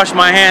say I wash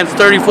my hands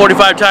 30,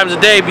 45 times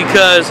a day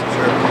because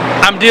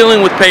I'm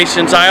dealing with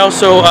patients. I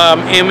also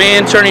am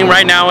interning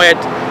right now at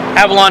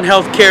Avalon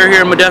Healthcare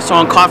here in Modesto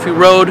on Coffee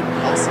Road.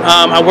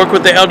 I work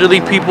with the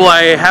elderly people.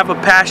 I have a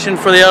passion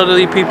for the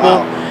elderly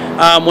people.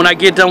 When I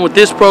get done with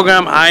this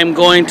program, I'm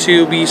going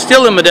to be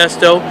still in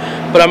Modesto,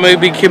 but I'm going to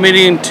be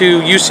committing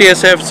to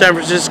UCSF San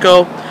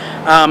Francisco.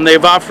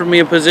 They've offered me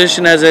a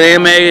position as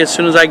an MA as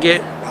soon as I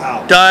get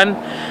done.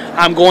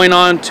 I'm going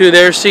on to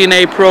their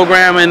CNA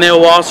program, and they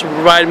will also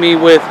provide me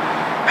with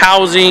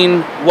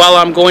housing while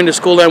I'm going to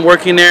school and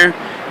working there.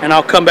 And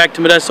I'll come back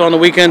to Modesto on the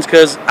weekends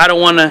because I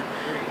don't want to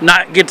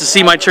not get to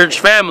see my church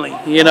family,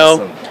 you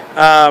know.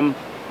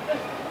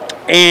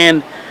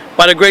 And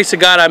by the grace of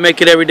God, I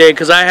make it every day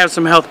because I have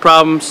some health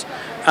problems.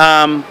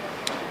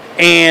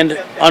 And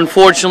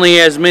unfortunately,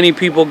 as many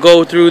people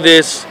go through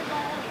this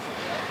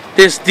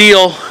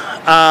deal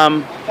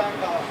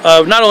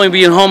of not only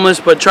being homeless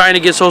but trying to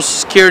get Social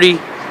Security,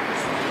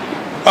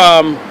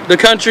 the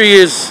country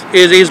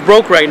is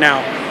broke right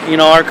now. You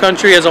know, our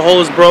country as a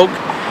whole is broke.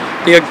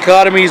 The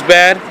economy is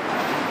bad.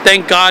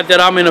 Thank God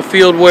that I'm in a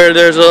field where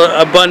there's an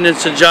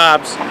abundance of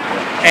jobs.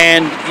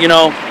 And, you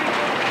know,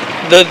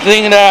 the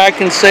thing that I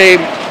can say,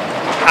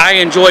 I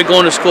enjoy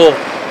going to school.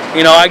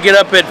 You know, I get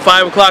up at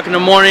 5 o'clock in the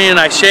morning and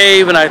I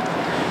shave and I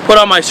put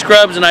on my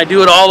scrubs and I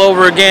do it all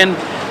over again,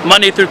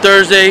 Monday through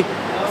Thursday.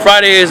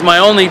 Friday is my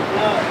only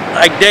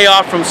day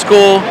off from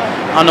school.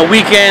 On the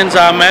weekends,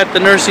 I'm at the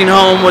nursing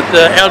home with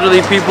the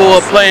elderly people,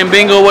 playing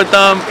bingo with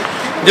them,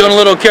 doing a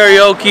little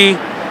karaoke,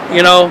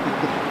 you know,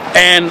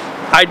 and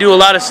I do a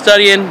lot of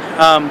studying.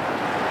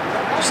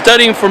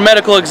 Studying for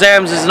medical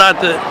exams is not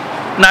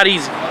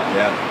easy.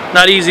 Yeah.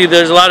 Not easy.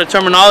 There's a lot of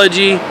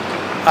terminology,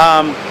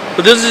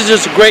 but this is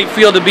just a great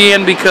field to be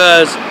in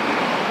because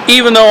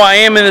even though I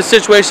am in the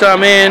situation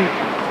I'm in,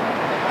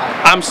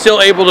 I'm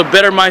still able to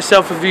better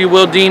myself, if you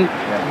will, Dean,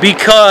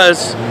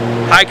 because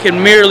I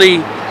can merely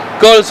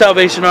go to the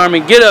Salvation Army,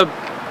 get a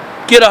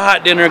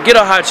hot dinner, get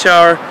a hot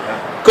shower,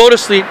 go to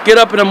sleep, get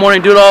up in the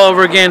morning, do it all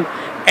over again,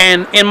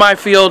 And in my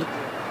field,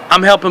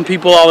 I'm helping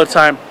people all the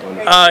time.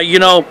 You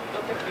know,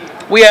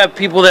 we have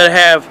people that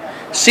have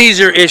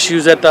seizure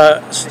issues at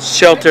the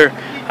shelter.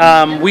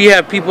 We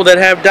have people that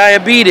have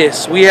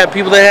diabetes. We have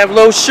people that have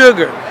low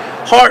sugar,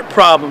 heart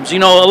problems, you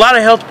know, a lot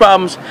of health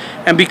problems.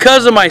 And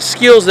because of my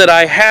skills that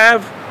I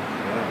have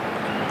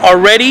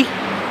already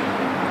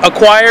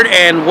acquired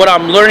and what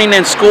I'm learning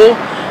in school,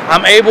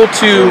 I'm able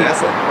to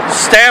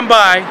stand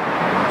by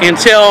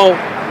until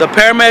the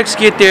paramedics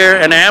get there,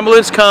 an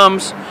ambulance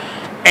comes,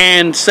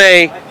 and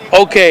say,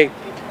 okay,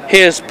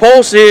 his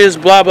pulse is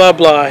blah, blah,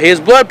 blah. His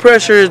blood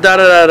pressure is da,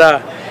 da, da,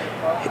 da.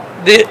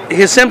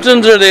 His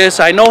symptoms are this.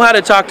 I know how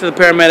to talk to the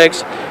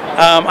paramedics.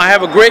 I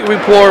have a great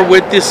rapport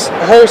with this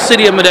whole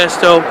city of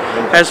Modesto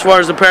as far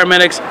as the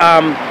paramedics.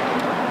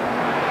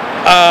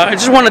 I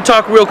just want to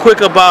talk real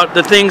quick about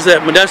the things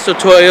that Modesto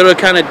Toyota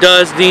kind of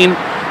does, Dean.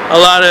 A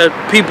lot of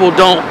people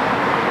don't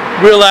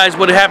realize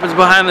what happens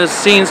behind the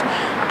scenes,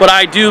 but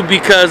I do,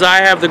 because I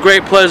have the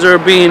great pleasure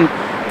of being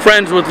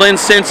friends with Lynn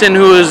Stinson,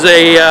 who is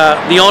the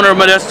owner of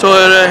Modesto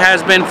Toyota,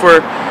 has been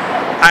for,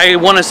 I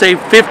want to say,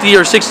 50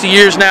 or 60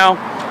 years now.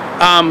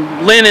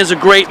 Lynn is a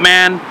great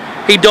man.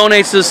 He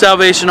donates to the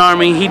Salvation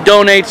Army. He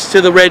donates to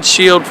the Red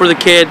Shield for the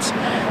kids.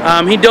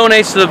 He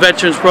donates to the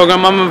Veterans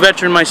Program. I'm a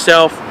veteran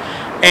myself,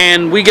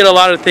 and we get a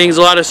lot of things,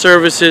 a lot of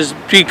services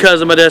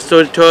because of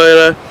Modesto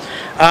Toyota.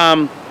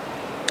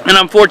 And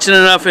I'm fortunate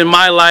enough in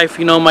my life,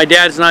 you know, my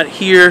dad's not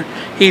here.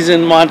 He's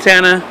in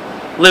Montana,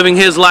 living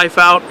his life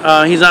out.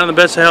 He's not in the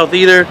best of health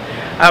either.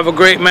 I have a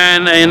great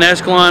man in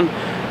Escalon,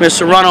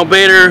 Mr. Ronald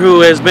Bader, who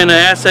has been an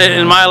asset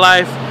in my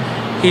life.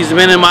 He's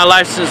been in my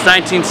life since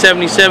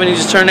 1977. He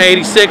just turned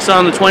 86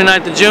 on the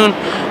 29th of June,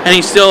 and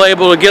he's still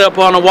able to get up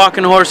on a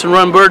walking horse and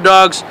run bird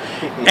dogs.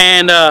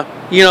 And,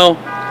 you know,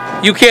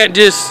 you can't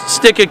just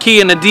stick a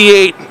key in a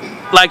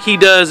D8 like he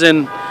does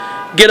and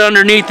get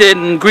underneath it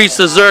and grease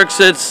the Zerks.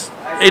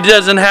 It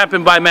doesn't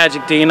happen by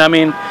magic, Dean. I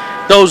mean,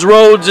 those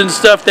roads and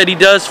stuff that he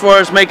does for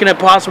us, making it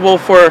possible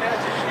for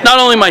not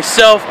only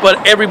myself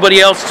but everybody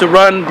else to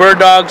run bird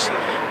dogs.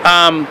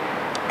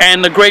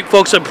 And the great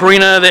folks at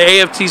Purina, the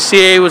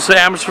AFTCA, which is the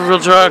Amateur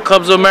Field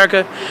Clubs of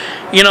America.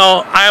 You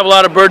know, I have a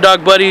lot of bird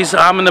dog buddies.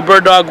 I'm in the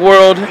bird dog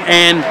world,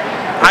 and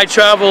I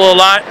travel a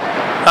lot.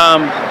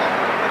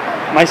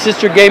 My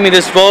sister gave me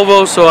this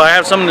Volvo, so I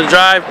have something to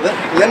drive.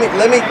 Let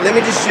me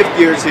just shift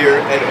gears here,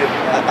 and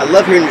I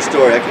love hearing your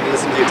story. I can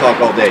listen to you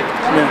talk all day.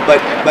 Yeah.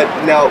 But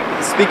now,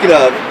 speaking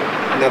of,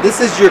 now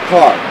this is your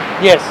car.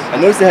 Yes. I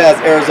noticed it has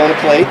Arizona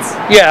plates.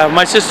 Yeah,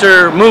 my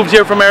sister moved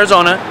here from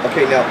Arizona.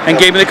 Okay, now. And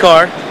gave me the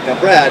car. Now,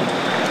 Brad,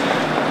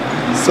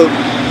 so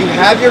you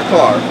have your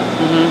car.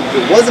 If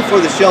it wasn't for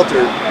the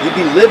shelter, you'd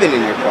be living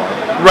in your car.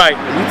 Right.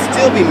 And you'd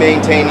still be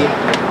maintaining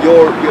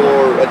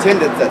your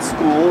attendance at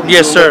school.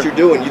 Yes, sir. What you're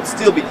doing, you'd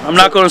still be. I'm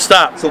not going to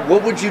stop. So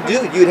what would you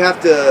do? You'd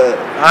have to.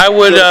 I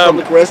would.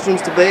 Public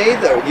restrooms to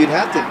bathe, or you'd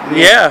have to.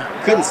 Yeah.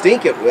 Couldn't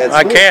stink at school.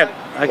 I can't.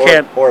 I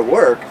can't. Or at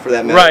work, for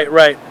that matter. Right.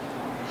 Right.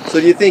 So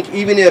do you think,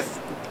 even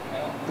if,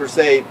 per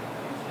se,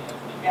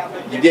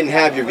 you didn't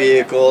have your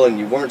vehicle and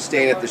you weren't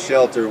staying at the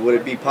shelter, would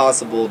it be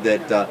possible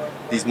that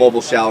these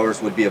mobile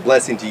showers would be a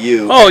blessing to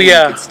you? Oh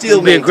yeah, you could still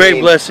it'd be a great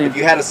blessing. If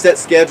you had a set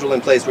schedule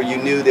in place where you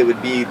knew they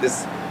would be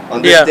this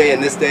on this day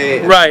and this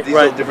day, right, these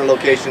right, different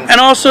locations. And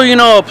also, you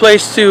know, a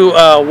place to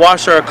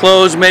wash our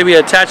clothes. Maybe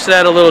attach to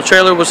that a little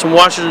trailer with some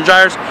washers and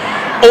dryers.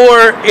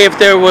 Or if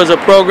there was a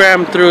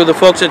program through the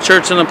folks at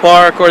Church in the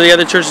Park or the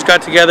other churches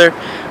got together.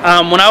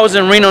 When I was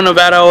in Reno,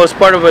 Nevada, I was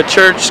part of a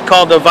church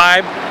called The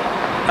Vibe.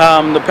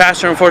 The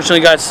pastor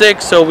unfortunately got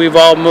sick, so we've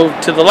all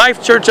moved to the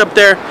Life Church up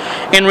there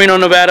in Reno,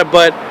 Nevada.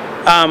 But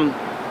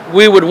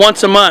we would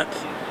once a month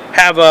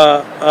have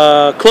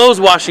a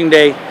clothes washing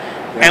day,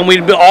 and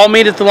we'd all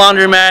meet at the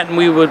laundromat, and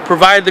we would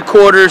provide the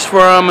quarters for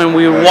them, and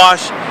we would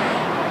wash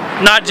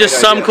not just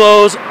some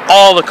clothes,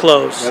 all the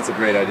clothes. That's a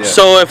great idea.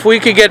 So if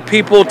we could get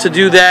people to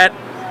do that,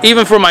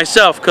 even for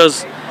myself,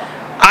 because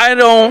I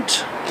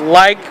don't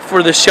like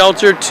for the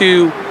shelter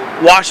to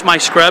wash my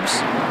scrubs,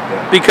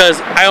 because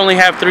I only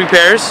have 3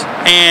 pairs,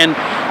 and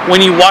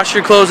when you wash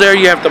your clothes there,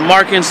 you have to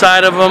mark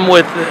inside of them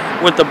with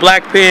the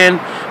black pen,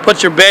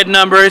 put your bed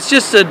number. It's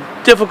just a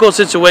difficult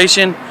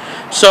situation.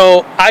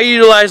 So I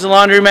utilize the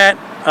laundromat.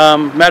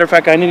 Matter of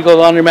fact, I need to go to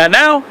the laundromat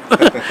now.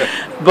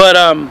 But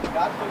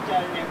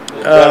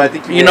I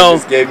think you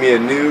just gave me a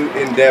new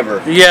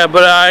endeavor. Yeah,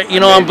 but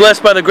I'm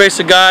blessed by the grace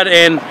of God,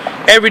 and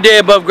every day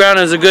above ground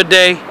is a good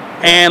day.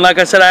 And like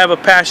I said, I have a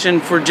passion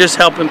for just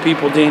helping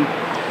people, Dean.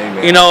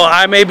 Amen. You know,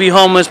 I may be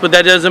homeless, but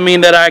that doesn't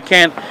mean that I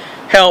can't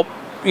help,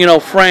 you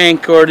know,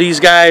 Frank or these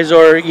guys,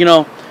 or, you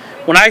know,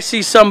 when I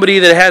see somebody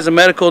that has a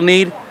medical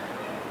need,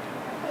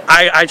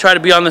 I try to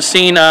be on the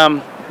scene.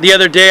 The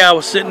other day I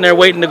was sitting there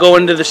waiting to go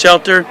into the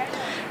shelter,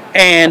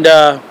 and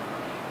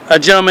a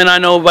gentleman I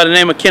know by the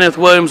name of Kenneth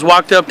Williams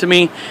walked up to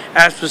me,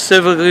 asked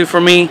specifically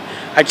for me.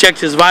 I checked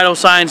his vital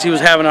signs. He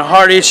was having a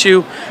heart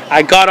issue.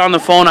 I got on the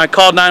phone. I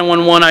called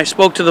 911. I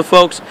spoke to the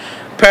folks.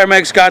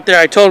 Paramedics got there.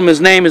 I told him his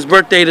name, his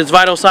birth date, his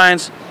vital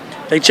signs.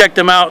 They checked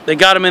him out. They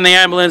got him in the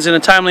ambulance in a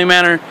timely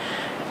manner.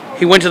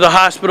 he went to the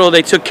hospital.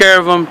 They took care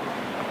of him.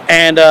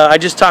 And I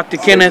just talked to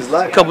Kenneth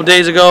a couple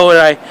days ago,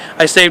 and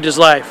I saved his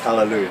life.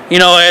 Hallelujah. You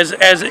know, as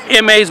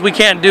MAs, we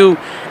can't do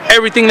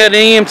everything that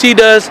an EMT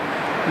does,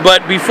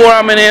 but before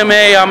I'm an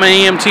MA, I'm an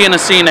EMT and a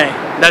CNA.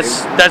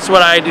 That's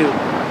what I do.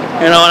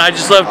 You know, and I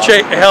just love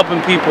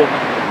helping people.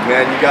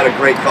 Man, you got a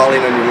great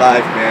calling on your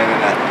life, man.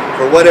 And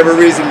for whatever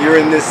reason, you're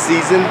in this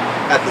season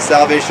at the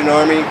Salvation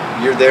Army.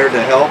 You're there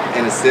to help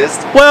and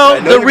assist. Well,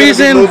 and I know the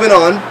reason moving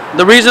on.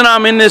 The reason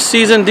I'm in this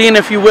season, Dean,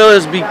 if you will,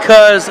 is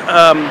because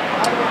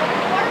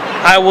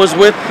I was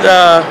with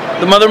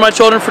the mother of my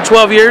children for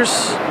 12 years.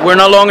 We're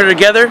no longer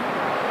together,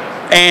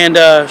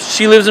 and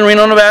she lives in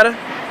Reno, Nevada.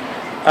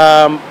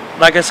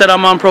 Like I said,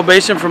 I'm on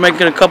probation for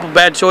making a couple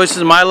bad choices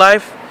in my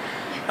life.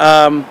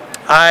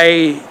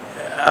 I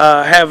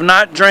have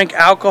not drank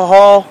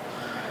alcohol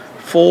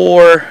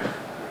for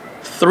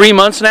 3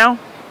 months now,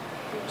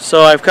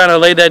 so I've kind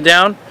of laid that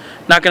down.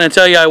 Not going to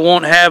tell you I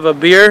won't have a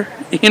beer,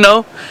 you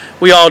know,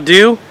 we all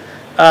do.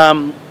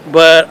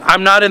 But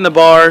I'm not in the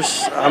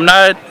bars, I'm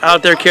not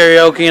out there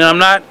karaokeing, I'm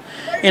not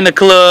in the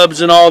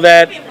clubs and all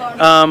that.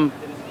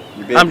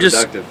 I'm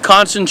just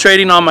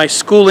concentrating on my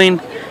schooling,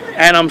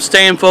 and I'm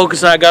staying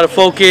focused, and I got to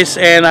focus,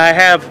 and I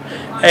have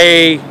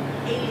a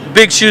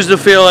big shoes to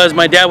fill, as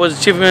my dad was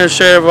the chief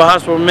administrator of a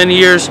hospital for many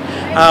years.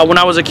 When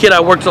I was a kid,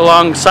 I worked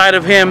alongside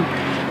of him,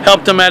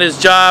 helped him at his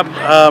job.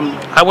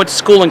 I went to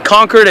school in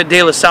Concord at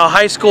De La Salle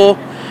High School,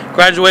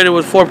 graduated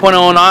with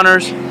 4.0 in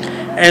honors.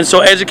 And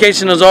so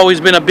education has always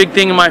been a big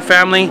thing in my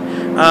family.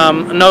 I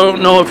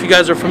don't know if you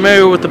guys are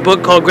familiar with the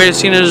book called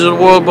Greatest Seniors of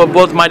the World, but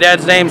both my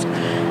dad's names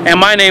and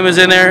my name is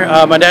in there.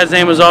 My dad's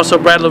name is also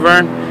Brad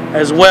Laverne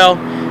as well.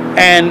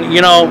 And,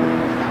 you know,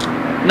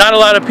 not a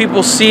lot of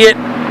people see it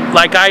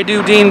like I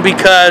do, Dean,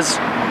 because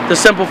the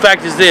simple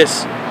fact is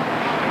this.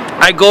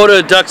 I go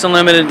to Ducks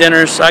Unlimited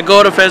dinners. I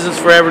go to Pheasants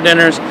Forever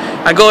dinners.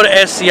 I go to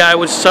SCI,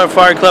 which is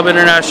Safari Club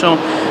International.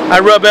 I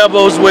rub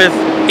elbows with,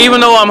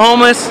 even though I'm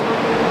homeless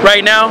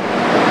right now,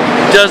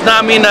 does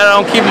not mean that I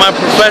don't keep my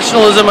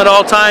professionalism at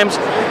all times,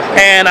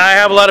 and I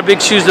have a lot of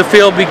big shoes to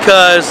fill,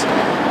 because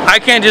I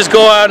can't just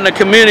go out in the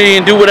community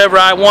and do whatever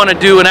I want to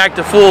do and act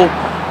a fool,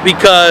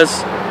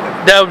 because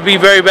that would be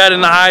very bad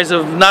in the eyes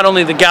of not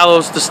only the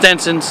Gallows, the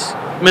Stensons,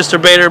 Mr.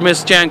 Bader,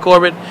 Miss Jan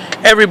Corbett,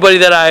 everybody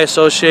that I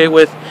associate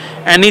with.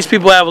 And these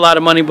people have a lot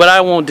of money, but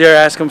I won't dare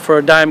ask them for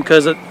a dime,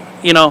 because,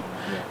 you know,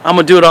 I'm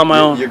going to do it on my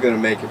own. You're going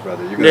to make it,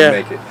 brother. You're going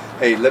to make it.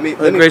 Hey, let me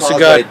pause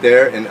right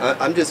there, and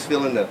I'm just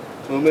feeling the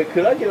movement.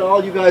 Could I get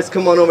all you guys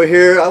come on over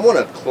here? I want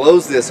to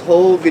close this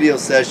whole video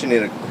session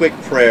in a quick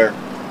prayer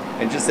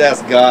and just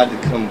ask God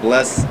to come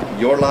bless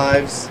your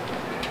lives,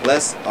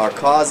 bless our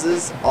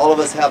causes. All of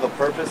us have a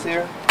purpose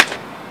here.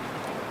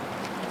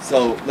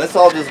 So let's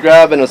all just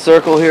grab in a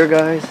circle here,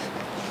 guys.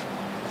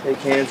 Take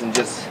hands and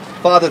just,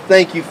 Father,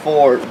 thank you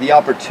for the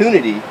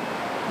opportunity,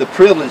 the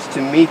privilege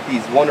to meet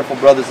these wonderful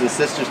brothers and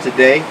sisters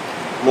today.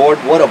 Lord,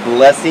 what a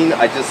blessing.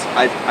 I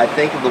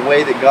think of the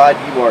way that, God,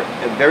 you are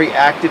very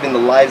active in the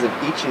lives of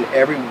each and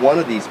every one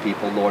of these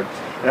people, Lord.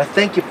 And I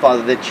thank you,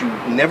 Father, that you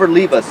never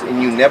leave us and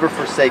you never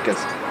forsake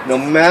us. No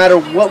matter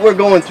what we're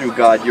going through,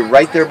 God, you're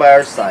right there by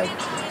our side.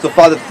 So,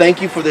 Father,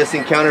 thank you for this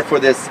encounter, for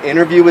this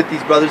interview with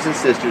these brothers and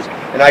sisters.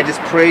 And I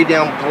just pray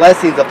down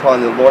blessings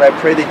upon them, Lord. I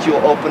pray that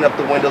you'll open up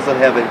the windows of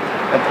heaven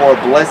and pour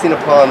a blessing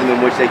upon them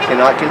in which they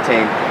cannot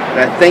contain. And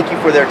I thank you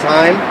for their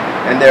time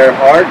and their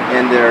heart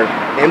and their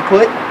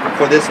input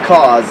for this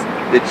cause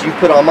that you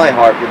put on my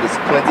heart with this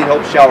Cleansing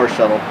Hope Shower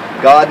Shuttle.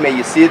 God, may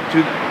you see it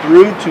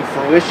through to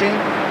fruition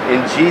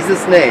in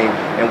Jesus' name,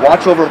 and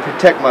watch over and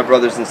protect my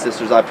brothers and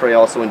sisters, I pray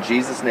also in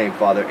Jesus' name,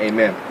 Father.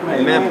 Amen.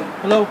 Amen.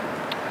 Hello.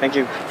 Thank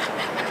you.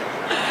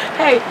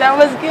 Hey, that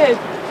was good.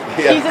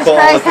 Yeah, Jesus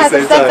Christ has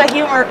a sense of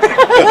humor.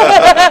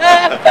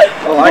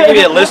 Well, I give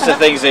you a list of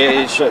things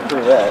that should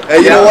prove that.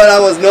 Hey, you know what I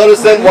was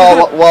noticing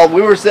while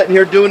we were sitting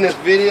here doing this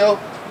video?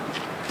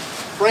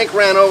 Frank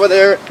ran over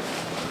there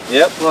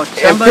Yep.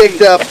 and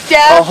picked up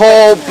a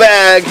whole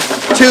bag,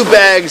 2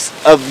 bags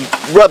of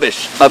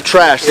rubbish, of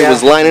trash that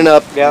was lining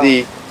up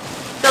the...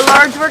 The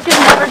Lord's work is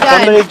never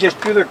done. Somebody just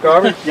threw their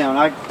garbage down.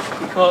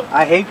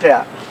 I hate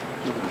that.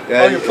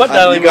 Yeah,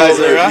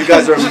 you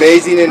guys are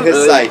amazing in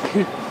His sight.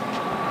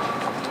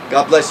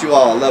 God bless you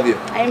all. I love you.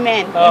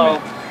 Amen. Oh.